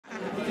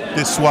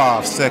his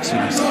suave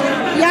sexiness.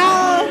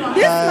 Y'all,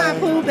 this is my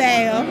Pooh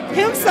Bear.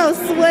 Him so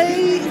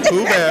sweet.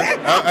 Pooh Bear.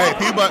 Hey,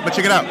 Pooh Bear, but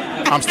check it out.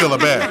 I'm still a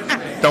bear.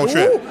 Don't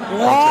trip.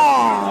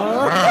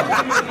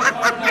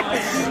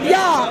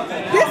 Y'all,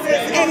 this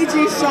is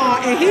A.G.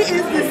 Shaw, and he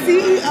is the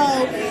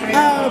CEO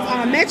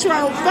of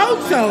Metro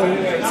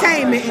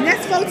Foto-Tainment, and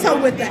that's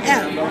photo with the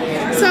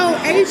F. So,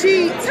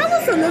 A.G., tell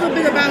us a little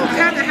bit about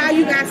kind of how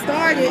you got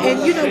started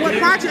and, you know, what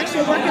projects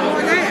you're working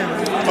on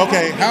now.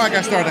 Okay, how I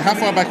got started. How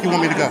far back you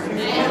want me to go?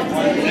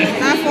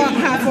 How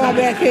far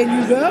back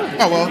can you go?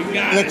 Oh, well,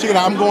 let's check it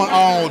out. I'm going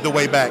all the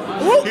way back.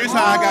 Here's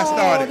how I got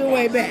started. All the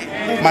way back.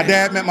 Okay. My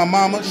dad met my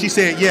mama. She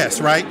said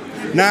yes, right?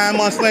 9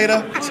 months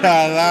later,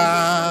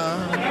 ta-da.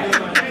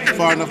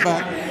 Far enough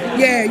back?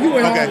 Yeah, you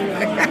were okay.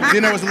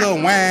 Then there was a little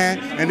Wham,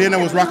 and then there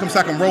was Rock'em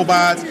Sock'em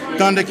Robots,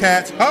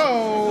 Thundercats,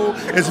 ho!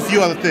 There's a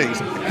few other things.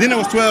 Then there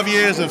was 12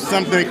 years of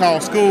something they call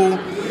school,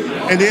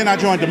 and then I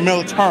joined the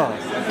military.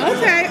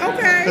 Okay.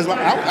 Because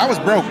I was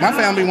broke. My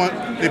family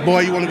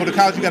boy, you want to go to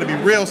college, you got to be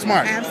real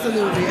smart.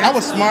 Absolutely. I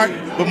was smart,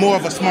 but more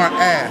of a smart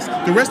ass.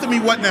 The rest of me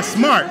wasn't as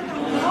smart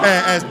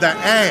as the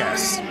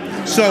ass.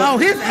 So,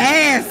 his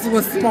ass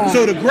was smart.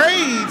 So the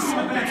grades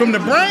from the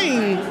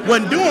brain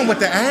wasn't doing what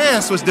the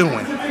ass was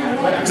doing.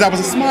 Because I was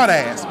a smart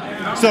ass.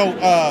 So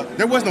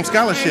there was no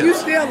scholarships. And you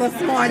still a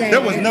smart ass.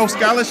 There was no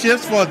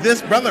scholarships for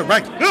this brother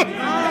right here.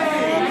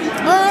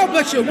 Oh,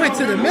 but you went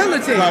to the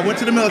military. So I went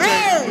to the military,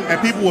 and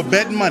people were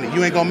betting money.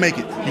 You ain't gonna make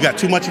it. You got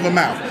too much of a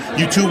mouth.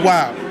 You too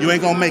wild. You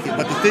ain't gonna make it.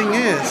 But the thing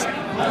is,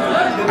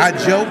 I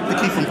joke to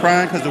keep from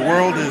crying because the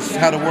world is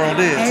how the world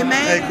is. Amen.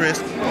 Hey, Chris.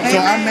 Amen. So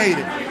I made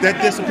it. That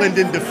discipline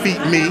didn't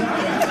defeat me.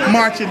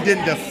 Marching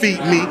didn't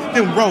defeat me.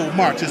 Them road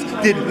marches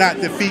did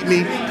not defeat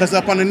me because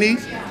up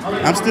underneath,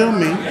 I'm still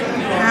me.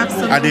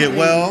 Absolutely. I did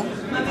well.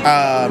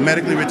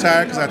 Medically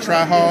retired because I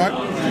try hard.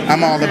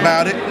 I'm all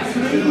about it.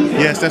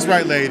 Yes, that's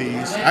right,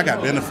 ladies. I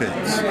got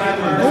benefits.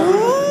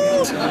 Ooh.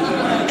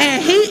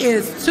 And he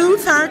is too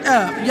turned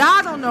up.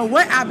 Y'all don't know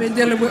what I've been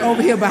dealing with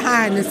over here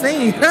behind the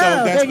scenes. So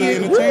that's the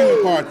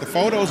entertainment part. The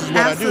photos is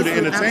what Absolutely. I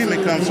do. The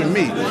entertainment comes from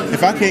me.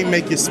 If I can't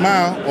make you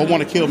smile or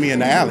want to kill me in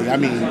the alley, I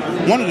mean,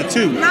 one of the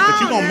two.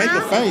 But you gonna make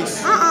a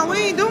face. We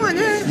ain't doing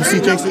that. You see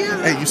Jason?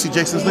 Hey, you see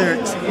Jason's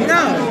lyrics?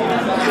 No.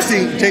 You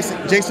see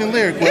Jason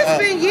lyrics? It's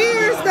been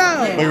years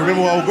though. But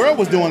remember what old girl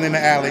was doing in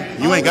the alley?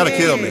 You ain't gotta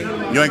kill me.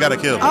 You ain't gotta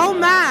kill me. Oh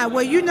my.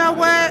 Well, you know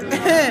what?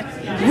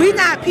 We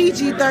not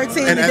PG-13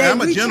 today. I'm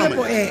a we gentleman.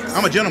 Triple X.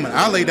 I'm a gentleman.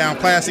 I'll lay down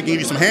plastic and give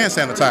you some hand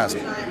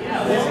sanitizer.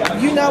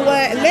 You know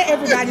what? Let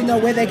everybody know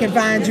where they can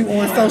find you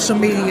on social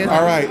media.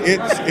 All right.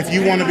 If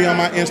you want to be on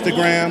my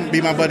Instagram,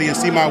 be my buddy and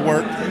see my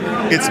work,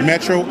 it's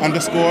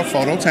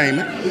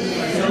Metro_Foto-Tainment.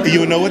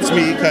 You'll know it's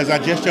me because I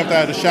just jumped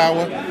out of the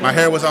shower. My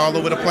hair was all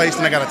over the place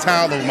and I got a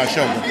towel over my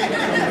shoulder.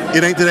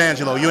 It ain't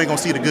D'Angelo. You ain't going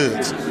to see the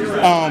goods.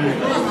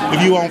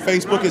 If you on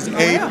Facebook, it's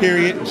A.G.SHAW.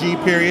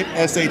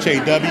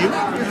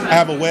 I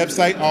have a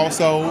website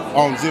also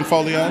on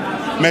Zenfolio,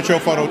 Metro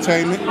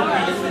Foto-Tainment.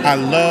 I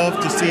love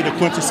to see the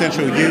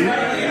quintessential you.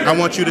 I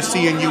want you to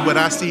see in you what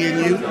I see in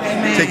you.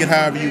 Take it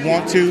however you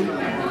want to.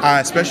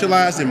 I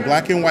specialize in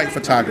black and white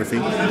photography.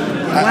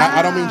 Wow.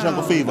 I don't mean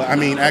jungle fever. I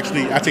mean,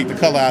 actually, I take the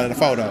color out of the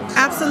photos.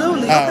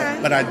 Absolutely. Okay.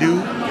 But I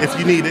do, if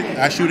you need it,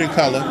 I shoot in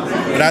color.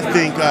 But I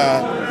think,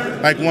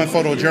 like one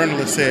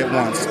photojournalist said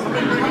once,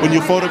 when you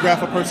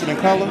photograph a person in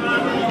color,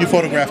 you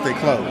photograph their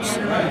clothes.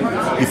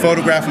 You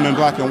photograph them in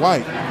black and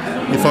white,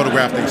 you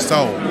photograph their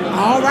soul.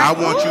 All right. I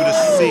want you to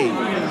see.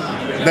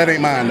 That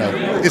ain't mine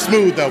though. It's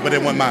smooth though, but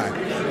it wasn't mine.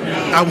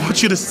 I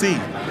want you to see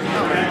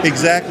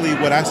exactly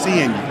what I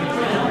see in you.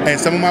 And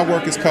some of my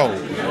work is cold.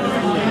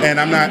 And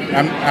I'm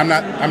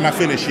not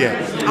finished yet.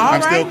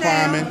 I'm still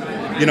climbing.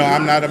 You know,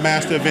 I'm not a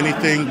master of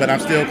anything, but I'm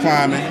still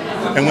climbing.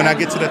 And when I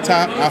get to the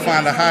top, I'll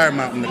find a higher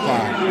mountain to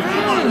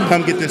climb.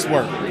 Come get this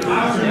work.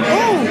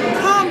 Oh,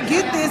 come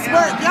get this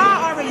work.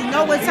 Y'all already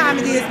know what time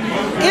it is.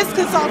 It's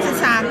consultant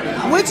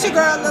time with your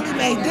girl, Lily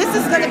Mae. This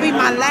is going to be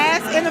my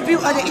last interview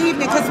of the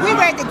evening because we're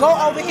ready to go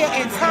over here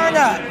and turn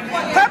up.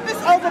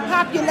 Purpose over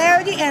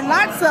popularity and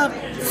lots of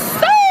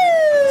soul.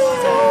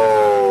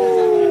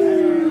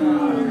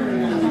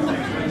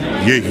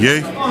 Yeah.